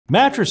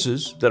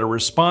Mattresses that are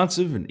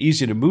responsive and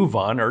easy to move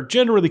on are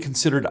generally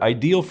considered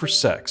ideal for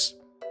sex.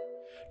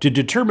 To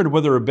determine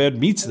whether a bed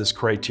meets this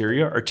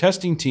criteria, our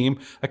testing team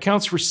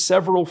accounts for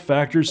several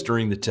factors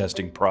during the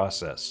testing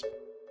process.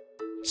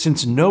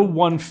 Since no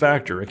one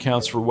factor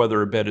accounts for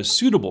whether a bed is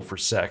suitable for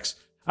sex,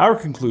 our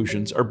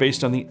conclusions are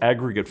based on the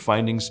aggregate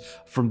findings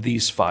from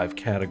these 5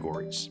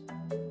 categories.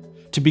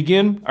 To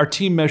begin, our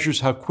team measures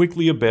how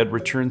quickly a bed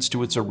returns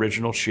to its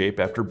original shape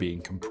after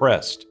being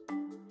compressed.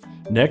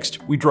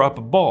 Next, we drop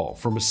a ball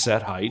from a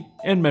set height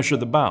and measure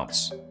the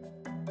bounce.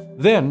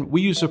 Then, we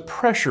use a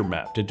pressure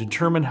map to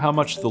determine how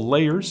much the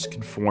layers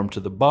conform to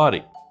the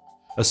body.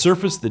 A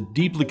surface that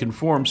deeply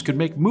conforms could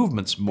make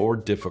movements more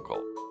difficult.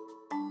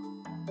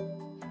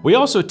 We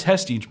also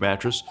test each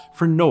mattress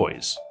for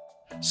noise.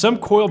 Some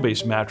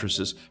coil-based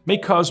mattresses may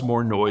cause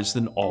more noise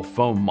than all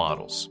foam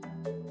models.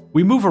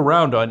 We move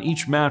around on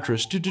each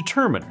mattress to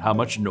determine how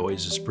much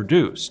noise is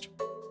produced.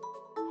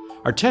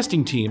 Our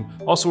testing team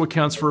also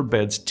accounts for a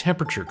bed's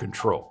temperature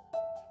control.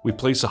 We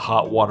place a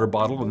hot water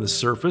bottle on the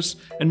surface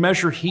and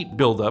measure heat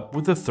buildup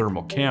with a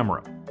thermal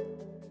camera.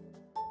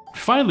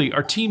 Finally,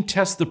 our team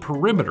tests the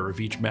perimeter of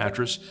each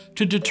mattress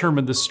to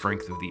determine the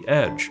strength of the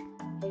edge.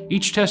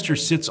 Each tester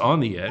sits on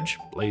the edge,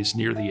 lays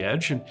near the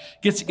edge, and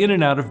gets in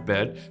and out of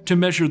bed to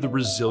measure the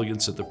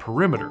resilience of the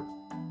perimeter.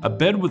 A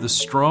bed with a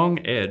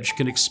strong edge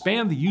can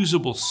expand the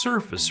usable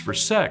surface for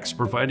sex,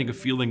 providing a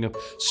feeling of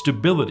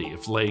stability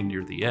if laying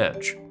near the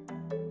edge.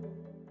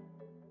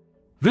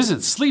 Visit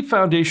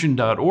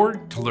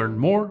sleepfoundation.org to learn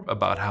more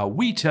about how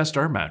we test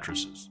our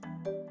mattresses.